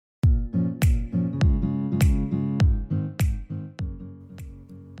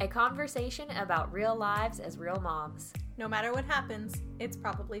A conversation about real lives as real moms. No matter what happens, it's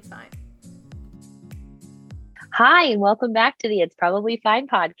probably fine. Hi, and welcome back to the It's Probably Fine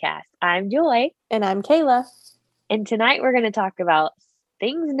podcast. I'm Joy. And I'm Kayla. And tonight we're going to talk about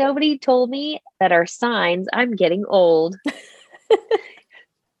things nobody told me that are signs I'm getting old.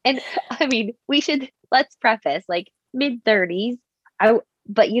 And I mean, let's preface, like mid-30s.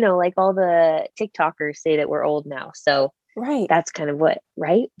 But like all the TikTokers say that we're old now. So Right. that's kind of what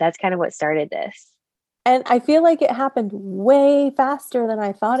started this. And I feel like it happened way faster than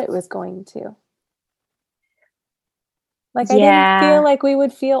I thought it was going to. Like, I didn't feel like we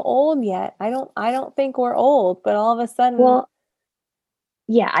would feel old yet. I don't think we're old, but all of a sudden. Well,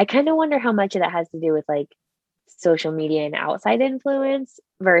 yeah, I kind of wonder how much of that has to do with like social media and outside influence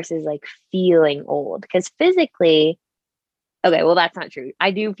versus like feeling old. Because physically, okay, well, that's not true.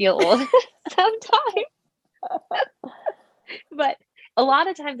 I do feel old sometimes. But a lot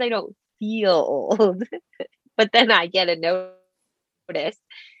of times I don't feel old. But then I get a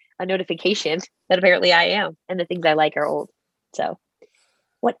notification that apparently I am, and the things I like are old. So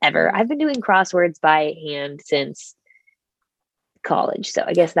whatever. I've been doing crosswords by hand since college. So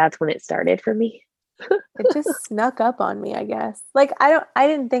I guess that's when it started for me. It just snuck up on me, I guess. Like, I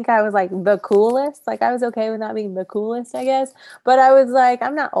didn't think I was like the coolest. Like, I was okay with not being the coolest, I guess. But I was like,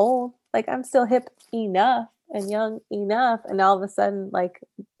 I'm not old. Like, I'm still hip enough and young enough. And all of a sudden, like,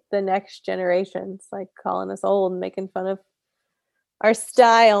 the next generation's like calling us old and making fun of our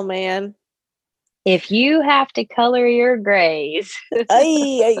style, man. If you have to color your grays.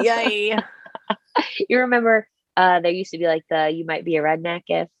 You remember there used to be like the you might be a redneck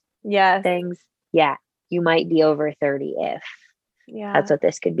if things. Yeah. You might be over 30 if. Yeah. That's what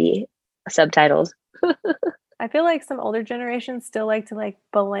this could be subtitled. I feel like some older generations still like to like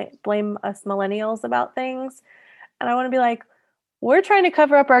blame us millennials about things. And I want to be like, we're trying to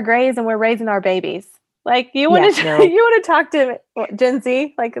cover up our grays and we're raising our babies. Like, you want to talk to Gen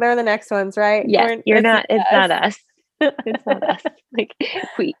Z? Like, they're the next ones, right? Yeah, it's not us. It's not us. Like,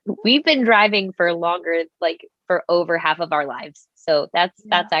 we've been driving for longer, like for over half of our lives. So that's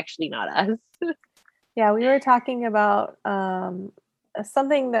actually not us. Yeah, we were talking about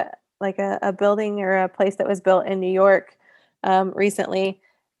something that like a building or a place that was built in New York recently,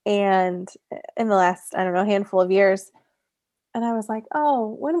 and in the last, I don't know, handful of years. And I was like,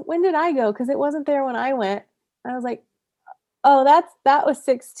 oh, when did I go? Because it wasn't there when I went. I was like, oh, that was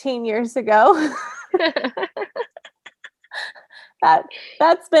 16 years ago.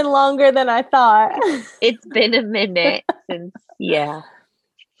 That's been longer than I thought. It's been a minute since, Yeah,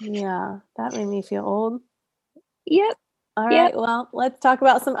 that made me feel old. Yep. All right, well, let's talk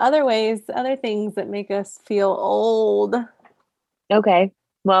about some other things that make us feel old. Okay.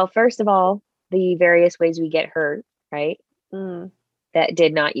 Well, first of all, the various ways we get hurt, right? That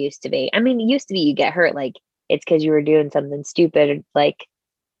did not used to be. I mean, it used to be you get hurt, like it's because you were doing something stupid, like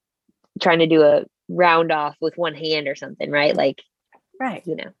trying to do a round off with one hand or something, right? Like, right.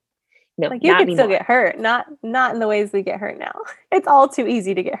 No, like you can still get hurt, not in the ways we get hurt now. It's all too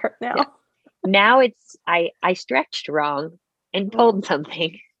easy to get hurt now. Yeah. Now it's I stretched wrong and pulled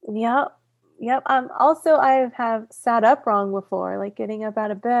something. Yep. Also, I have sat up wrong before, like getting up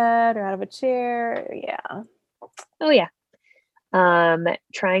out of bed or out of a chair. Yeah. Oh yeah.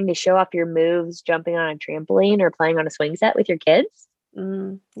 Trying to show off your moves, jumping on a trampoline or playing on a swing set with your kids.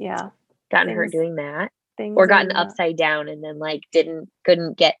 Yeah. Gotten hurt doing that. Or gotten upside down and then like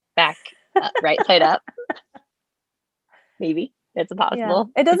couldn't get back right side up. Maybe that's a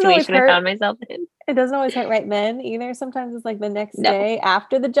possible situation I found myself in. It doesn't always hurt right then either. Sometimes it's like the next day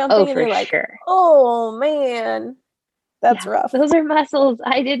after the jumping, and you're like, sure. Oh man, that's rough. Those are muscles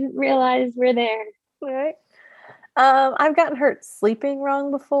I didn't realize were there. Right. I've gotten hurt sleeping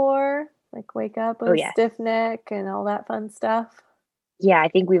wrong before, like wake up with a stiff neck and all that fun stuff. Yeah, I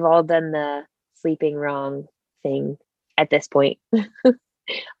think we've all done the sleeping wrong thing at this point.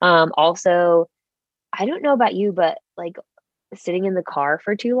 Also, I don't know about you, but like sitting in the car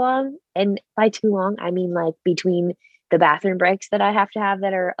for too long, and by too long, I mean like between the bathroom breaks that I have to have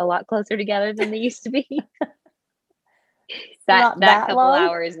that are a lot closer together than they used to be. that couple long.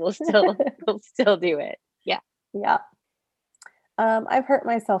 Hours will still do it. Yeah. Yeah. I've hurt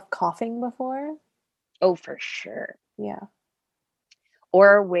myself coughing before. Oh, for sure. Yeah.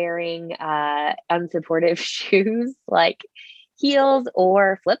 Or wearing unsupportive shoes like heels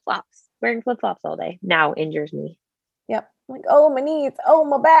or flip-flops. Wearing flip-flops all day now injures me. Yep. Like, oh, my knees. Oh,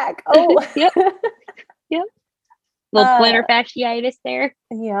 my back. Oh. Yep. Little plantar fasciitis there.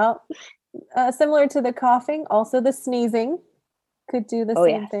 Yeah. Similar to the coughing, also the sneezing could do the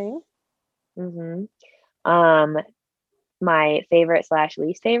same thing. Mm-hmm. my favorite /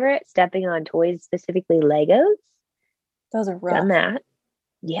 least favorite, stepping on toys, specifically Legos. Those are rough. Done that.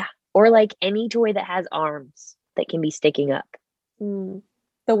 Yeah. Or like any toy that has arms that can be sticking up. Mm.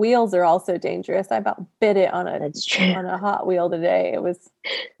 The wheels are also dangerous. I about bit it on That's true. a Hot Wheel today. It was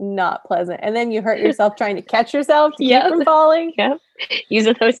not pleasant. And then you hurt yourself trying to catch yourself to keep from falling. Yep.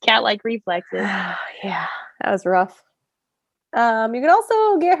 Using those cat-like reflexes. Yeah, that was rough. You could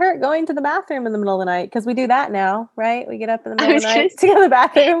also get hurt going to the bathroom in the middle of the night because we do that now, right? We get up in the middle of the night to go to the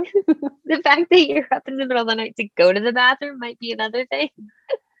bathroom. The fact that you're up in the middle of the night to go to the bathroom might be another thing.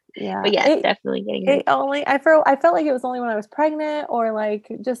 Yeah, but yeah, definitely getting hurt. I felt like it was only when I was pregnant or like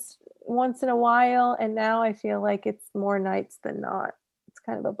just once in a while, and now I feel like it's more nights than not. It's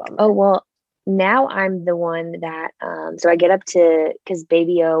kind of a bummer. Oh well, now I'm the one that so I get up because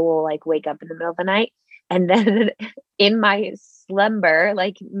baby O will like wake up in the middle of the night, and then in my slumber,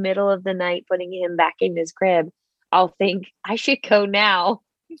 like middle of the night, putting him back in his crib, I'll think I should go now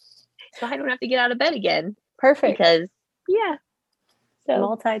so I don't have to get out of bed again. Perfect. Because yeah. So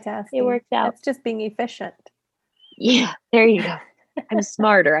multitasking. It works out. It's just being efficient. Yeah, there you go. I'm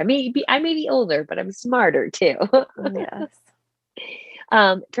smarter. I may be older, but I'm smarter too. Yes.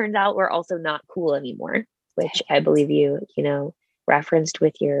 Turns out we're also not cool anymore, which I believe you referenced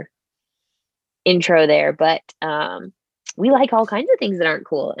with your intro there. But we like all kinds of things that aren't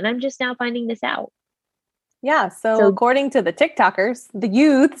cool, and I'm just now finding this out. Yeah. So according to the TikTokers, the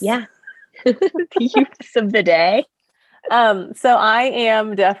youths. Yeah. The youths of the day. So I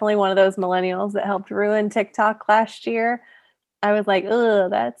am definitely one of those millennials that helped ruin TikTok last year. I was like, "Ugh,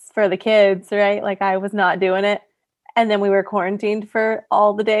 that's for the kids," right? Like I was not doing it. And then we were quarantined for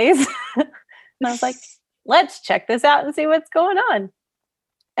all the days. And I was like, let's check this out and see what's going on.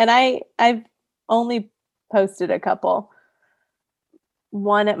 And I've only posted a couple.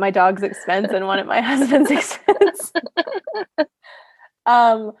 One at my dog's expense and one at my husband's expense.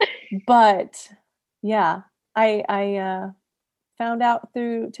 But yeah, I found out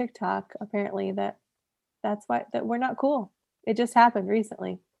through TikTok apparently that we're not cool. It just happened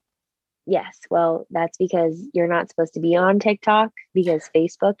recently. Yes, well, that's because you're not supposed to be on TikTok because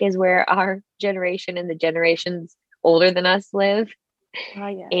Facebook is where our generation and the generations older than us live.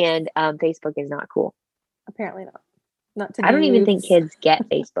 Yes. And Facebook is not cool. Apparently not. Not to I don't even think kids get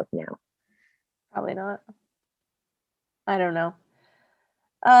Facebook now. Probably not. I don't know.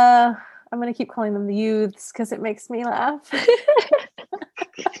 I'm going to keep calling them the youths because it makes me laugh.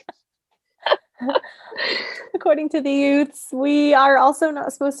 According to the youths, we are also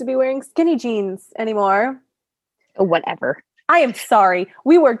not supposed to be wearing skinny jeans anymore. Whatever. I am sorry.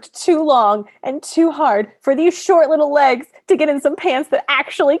 We worked too long and too hard for these short little legs to get in some pants that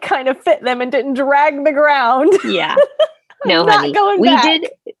actually kind of fit them and didn't drag the ground. Yeah. No, honey.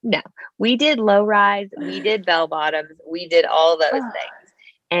 We did low rise. We did bell bottoms. We did all those things.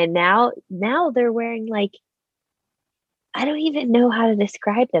 And now they're wearing like, I don't even know how to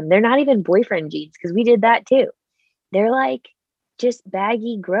describe them. They're not even boyfriend jeans because we did that too. They're like just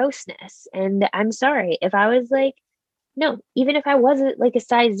baggy grossness. And I'm sorry if I was like, no, even if I wasn't like a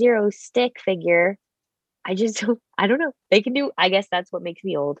size 0 stick figure, I don't know. They can do, I guess that's what makes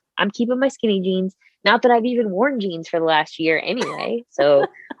me old. I'm keeping my skinny jeans. Not that I've even worn jeans for the last year anyway. So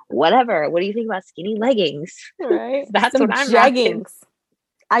whatever. What do you think about skinny leggings? Right. That's some what I'm jeggings. rocking.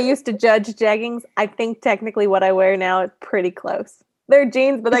 I used to judge jeggings. I think technically what I wear now is pretty close. They're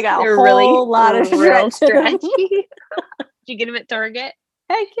jeans, but they got a whole lot of stretchy. Did you get them at Target?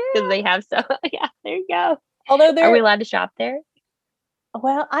 Heck yeah. Because they have so, yeah, there you go. Although are we allowed to shop there?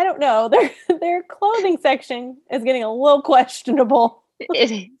 Well, I don't know. Their clothing section is getting a little questionable.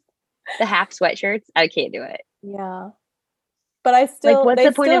 It is. The half sweatshirts, I can't do it. Yeah. But I still, like, what's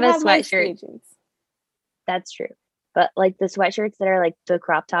the point of a sweatshirt? That's true. But like the sweatshirts that are like the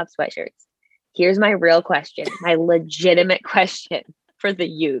crop top sweatshirts. Here's my real question, my legitimate question for the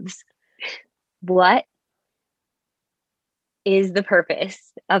youths. What is the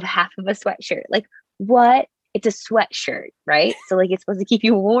purpose of half of a sweatshirt? Like what? It's a sweatshirt, right? So like it's supposed to keep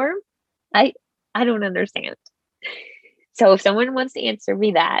you warm. I don't understand. So if someone wants to answer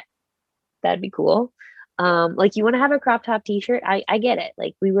me that, that'd be cool. Like you want to have a crop top t-shirt, I get it.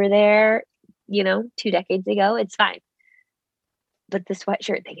 Like we were there, 2 decades ago. It's fine. But the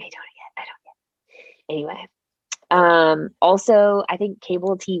sweatshirt thing, I don't get. Anyway. Also I think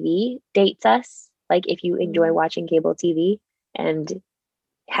cable TV dates us. Like if you enjoy watching cable TV and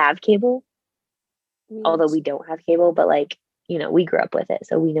have cable, although we don't have cable, but like, we grew up with it.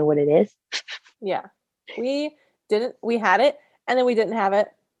 So we know what it is. Yeah. We had it and then we didn't have it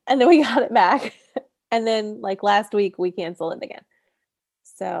and then we got it back. And then like last week we canceled it again.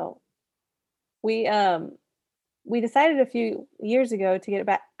 So we, we decided a few years ago to get it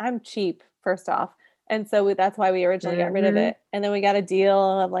back. I'm cheap, first off. And so that's why we originally got rid of Mhm. it. And then we got a deal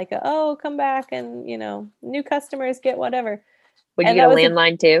of like, oh, come back and, new customers get whatever. Would you And get that a was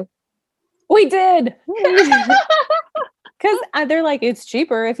landline too? we did. Because they're like, it's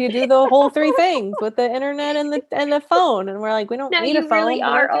cheaper if you do the whole three things with the internet and the phone. And we're like, we don't No, need a you really phone,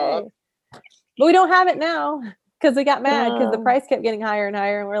 but are okay. old. But we don't have it now because we got mad because the Oh, price kept getting higher and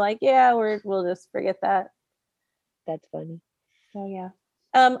higher. And we're like, yeah, we'll just forget that. that's funny. So yeah.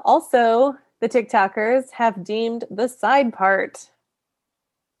 Also, the TikTokers have deemed the side part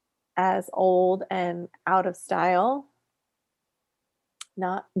as old and out of style.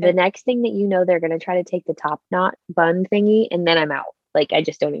 Not The next thing that you know, they're going to try to take the top knot bun thingy, and then I'm out. Like, I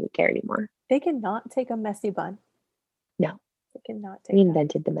just don't even care anymore. They cannot take a messy bun. No. They cannot take We that,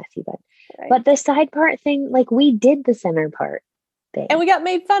 invented the messy bun. right? But the side part thing, like, we did the center part thing. And we got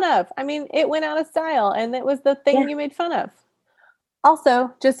made fun of. I mean, it went out of style and it was the thing Yeah. you made fun of.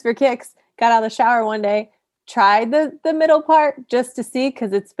 Also, just for kicks, got out of the shower one day, tried the middle part just to see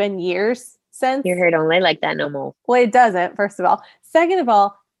because it's been years since. Your hair don't lay like that no more. Well, it doesn't, first of all. Second of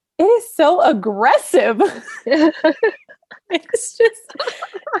all, it is so aggressive. It's just,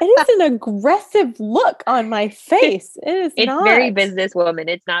 it is an aggressive look on my face. It is It's not. very businesswoman.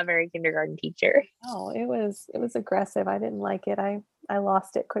 It's not very kindergarten teacher. No, it was aggressive. I didn't like it. I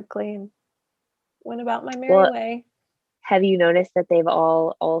lost it quickly and went about my merry way. Have you noticed that they've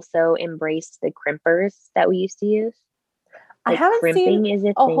all also embraced the crimpers that we used to use? I haven't crimping seen is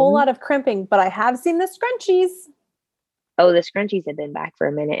a whole thing. lot of crimping, but I have seen the scrunchies. Oh, the scrunchies have been back for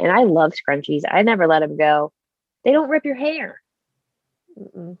a minute, and I love scrunchies. I never let them go. They don't rip your hair.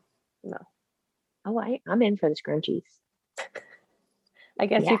 Mm-mm. No. Oh, I'm in for the scrunchies. I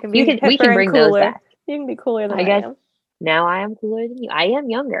guess Yeah, you can be we hipper can and bring those cooler. back. You can be cooler than I I guess am. now I am cooler than you. I am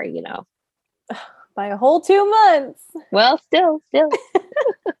younger, By a whole 2 months. Well, still.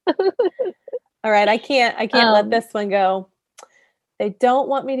 All right, I can't let this one go. They don't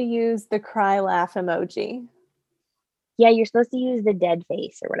want me to use the cry laugh emoji. Yeah, you're supposed to use the dead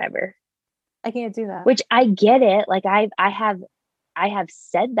face or whatever. I can't do that. Which I get it. Like I have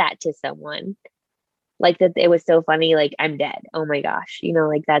said that to someone. Like that it was so funny, like I'm dead. Oh my gosh.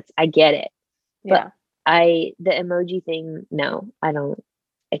 Like I get it. Yeah. But the emoji thing, no, I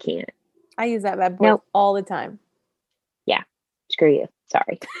can't. I use that bad boy all the time. Yeah. Screw you.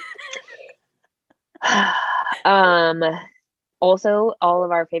 Sorry. Also, all of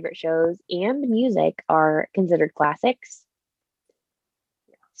our favorite shows and music are considered classics.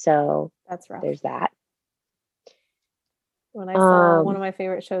 So that's rough. There's that. When I saw one of my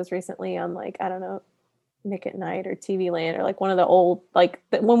favorite shows recently on I don't know, Nick at Night or TV Land or one of the old,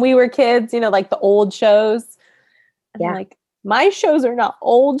 when we were kids, the old shows. And I'm like, my shows are not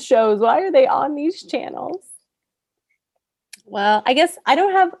old shows. Why are they on these channels? Well, I guess I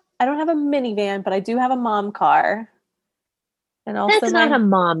don't have a minivan, but I do have a mom car. And also that's not a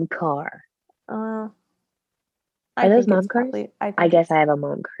mom car. Are those mom cars? I guess I have a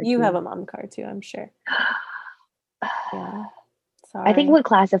mom car. You have a mom car too, I'm sure. Yeah. Sorry. I think what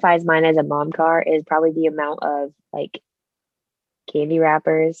classifies mine as a mom car is probably the amount of candy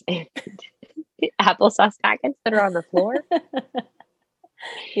wrappers and applesauce packets that are on the floor.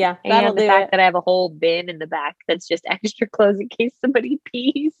 Yeah, and the fact that I have a whole bin in the back that's just extra clothes in case somebody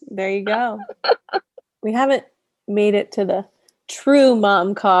pees. There you go. We haven't made it to the true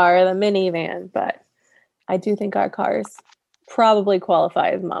mom car, the minivan, but I do think our cars probably qualify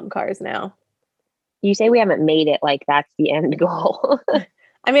as mom cars now. You say we haven't made it, that's the end goal.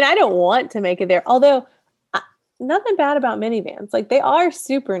 I mean, I don't want to make it there, although nothing bad about minivans. They are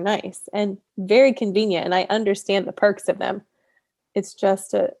super nice and very convenient, and I understand the perks of them. It's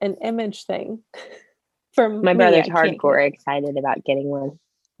just an image thing. For my brother's hardcore excited about getting one.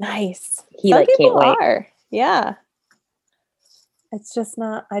 Nice. He Some people can't wait. Are. Yeah. It's just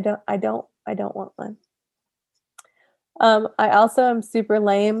not. I don't want one. I also am super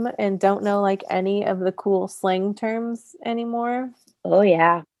lame and don't know any of the cool slang terms anymore. Oh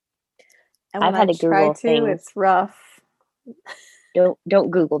yeah. And when I've had to Google things. It's rough.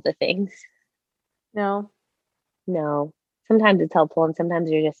 Don't Google the things. No. Sometimes it's helpful and sometimes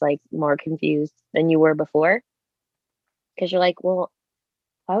you're just more confused than you were before. Because you're well,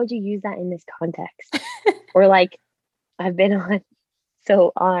 why would you use that in this context? Or I've been on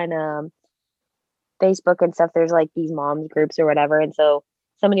Facebook and stuff, there's these moms groups or whatever, and so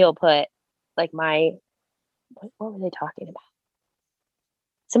somebody will put what were they talking about?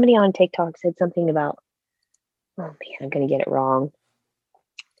 Somebody on TikTok said something about, oh man, I'm gonna get it wrong.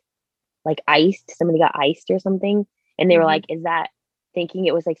 Iced, somebody got iced or something, and they were is that thinking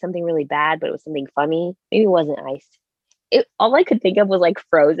it was like something really bad, but it was something funny. Maybe it wasn't iced. All I could think of was like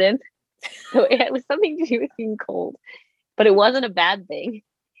Frozen. So it was something to do with being cold, but it wasn't a bad thing.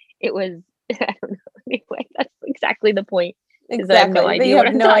 It was, I don't know. Anyway, that's exactly the point. Exactly. I have no idea what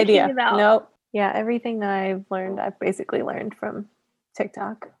I'm talking about. Nope. Yeah, everything that I've learned, I've basically learned from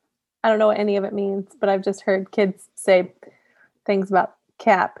TikTok. I don't know what any of it means, but I've just heard kids say things about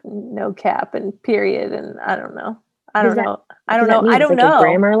cap and no cap and period, and I don't know. I don't know. I don't know. A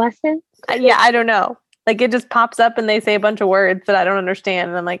grammar lesson? Yeah, I don't know. Like it just pops up and they say a bunch of words that I don't understand,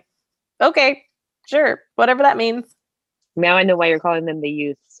 and I'm like, okay, sure, whatever that means. Now I know why you're calling them the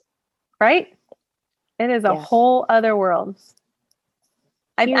youths. Right? It is a whole other world.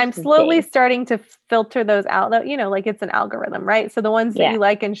 I'm slowly starting to filter those out, though. You know, like it's an algorithm, right? So the ones that you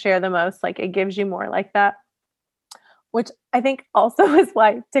like and share the most, like it gives you more like that. Which I think also is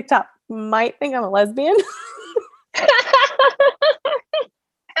why TikTok might think I'm a lesbian. How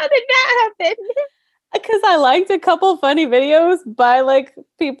did that happen? Because I liked a couple funny videos by like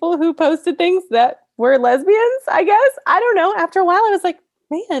people who posted things that were lesbians, I guess. I don't know. After a while, I was like,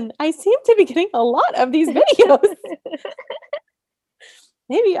 man, I seem to be getting a lot of these videos.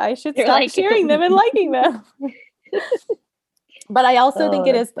 Maybe I should stop sharing them and liking them. But I also think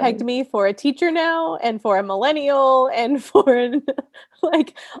it has pegged me for a teacher now and for a millennial and for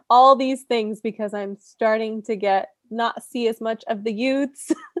like all these things, because I'm starting to not see as much of the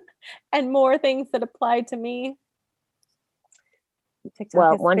youths and more things that apply to me.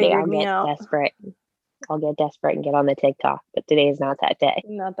 TikTok one day I'll get desperate. I'll get desperate and get on the TikTok, but today is not that day.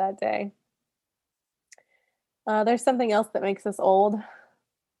 Not that day. There's something else that makes us old.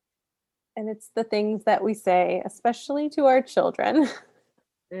 And it's the things that we say, especially to our children.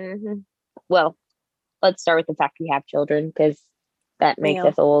 Mm-hmm. Well, let's start with the fact we have children, because that makes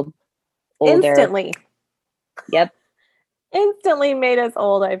us older. Instantly. Yep. Instantly made us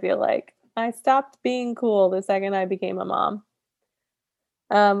old, I feel like. I stopped being cool the second I became a mom.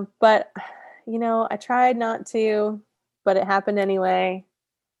 But, you know, I tried not to, but it happened anyway.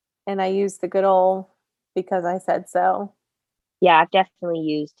 And I used the good old because I said so. Yeah, I've definitely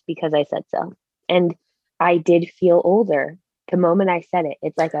used because I said so. And I did feel older the moment I said it.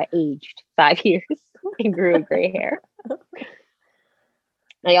 It's like I aged 5 years and grew a gray hair.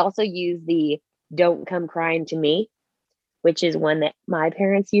 I also use the don't come crying to me, which is one that my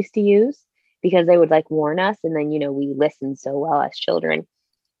parents used to use because they would like warn us. And then, you know, we listened so well as children.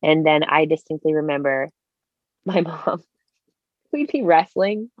 And then I distinctly remember my mom, we'd be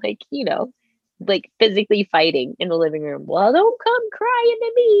wrestling, like, you know, like physically fighting in the living room. Well, don't come crying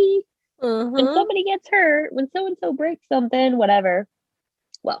to me when somebody gets hurt, when so-and-so breaks something, whatever.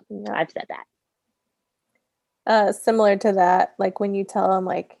 Well, I've said that. Similar to that, like when you tell them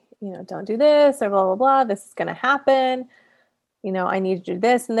like, you know, don't do this or blah, blah, blah, this is going to happen. You know, I need to do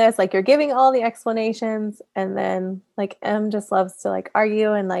this and this. Like you're giving all the explanations, and then like Em just loves to like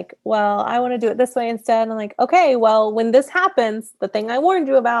argue and like, well, I want to do it this way instead. And I'm like, okay, well, when this happens, the thing I warned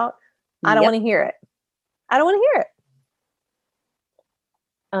you about, I don't want to hear it. I don't want to hear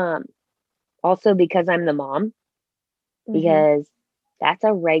it. Also because I'm the mom, because that's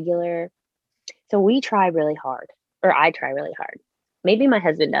a regular. So we try really hard, or I try really hard. Maybe my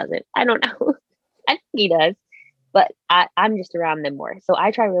husband doesn't. I don't know. I think he does, but I'm just around them more. So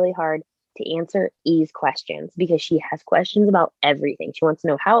I try really hard to answer E's questions because she has questions about everything. She wants to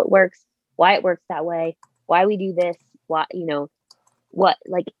know how it works, why it works that way, why we do this, why, you know, what,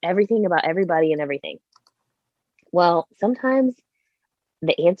 like everything about everybody and everything. Well, sometimes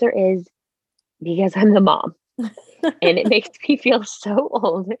the answer is because I'm the mom. And it makes me feel so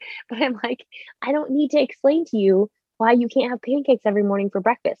old. But I'm like, I don't need to explain to you why you can't have pancakes every morning for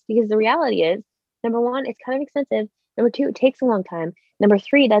breakfast. Because the reality is, number one, it's kind of expensive. Number two, it takes a long time. Number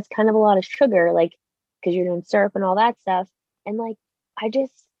three, that's kind of a lot of sugar, like, because you're doing syrup and all that stuff. And like, I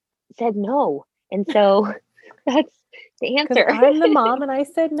just said no. And so that's the answer. I'm the mom and I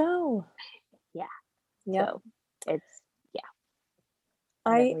said no. Yeah. Yeah. So it's,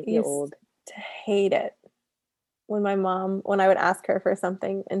 I used to hate it when I would ask her for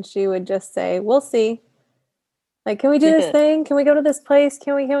something and she would just say, we'll see. Like, can we do this thing? Can we go to this place?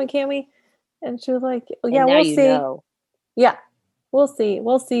 Can we? And she was like, yeah, we'll see. Know. Yeah, we'll see.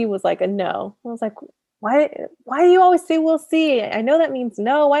 We'll see was like a no. I was like, why do you always say we'll see? I know that means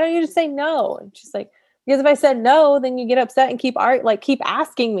no. Why don't you just say no? And she's like, because if I said no, then you get upset and keep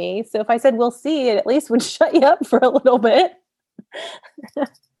asking me. So if I said we'll see, it at least would shut you up for a little bit.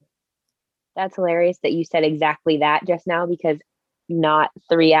 That's hilarious that you said exactly that just now, because not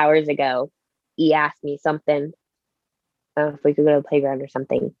 3 hours ago, he asked me something, if we could go to the playground or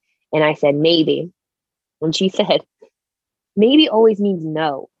something. And I said, maybe. And she said, maybe always means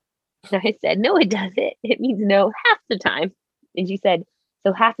no. And I said, no, it doesn't. It means no half the time. And she said,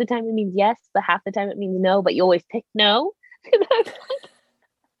 so half the time it means yes, but half the time it means no, but you always pick no. And I was like,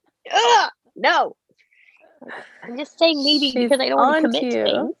 ugh, no. I'm just saying maybe She's because I don't want to on commit to to you.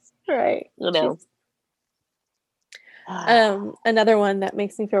 things. Right. You know. Another one that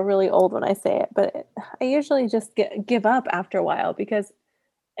makes me feel really old when I say it, but I usually just give up after a while because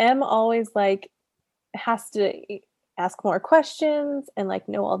M always like has to ask more questions and like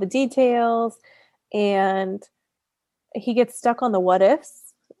know all the details, and he gets stuck on the what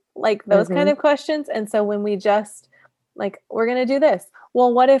ifs, like those kind of questions. And so when we just like, we're going to do this,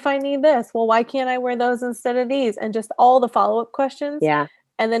 well, what if I need this, well, why can't I wear those instead of these, and just all the follow-up questions. Yeah.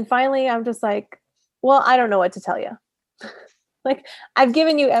 And then finally I'm just like, well, I don't know what to tell you. Like, I've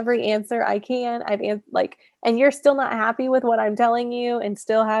given you every answer I can. And you're still not happy with what I'm telling you and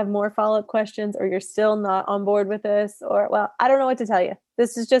still have more follow-up questions, or you're still not on board with this, or, well, I don't know what to tell you.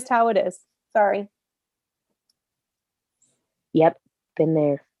 This is just how it is. Sorry. Yep. Been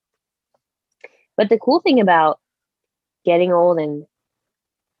there. But the cool thing about getting old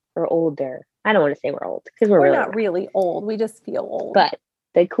or older, I don't want to say we're old because we're really not really old. We just feel old. But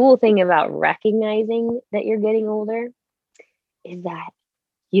the cool thing about recognizing that you're getting older is that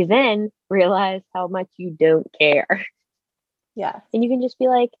you then realize how much you don't care. Yeah. And you can just be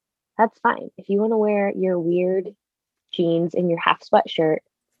like, that's fine. If you want to wear your weird jeans and your half sweatshirt,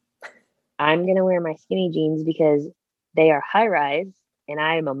 I'm going to wear my skinny jeans because they are high rise and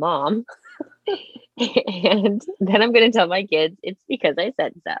I am a mom. And then I'm going to tell my kids it's because I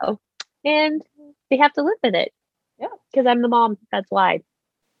said so. And they have to live with it. Yeah. Because I'm the mom. That's why.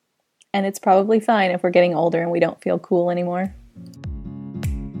 And it's probably fine if we're getting older and we don't feel cool anymore.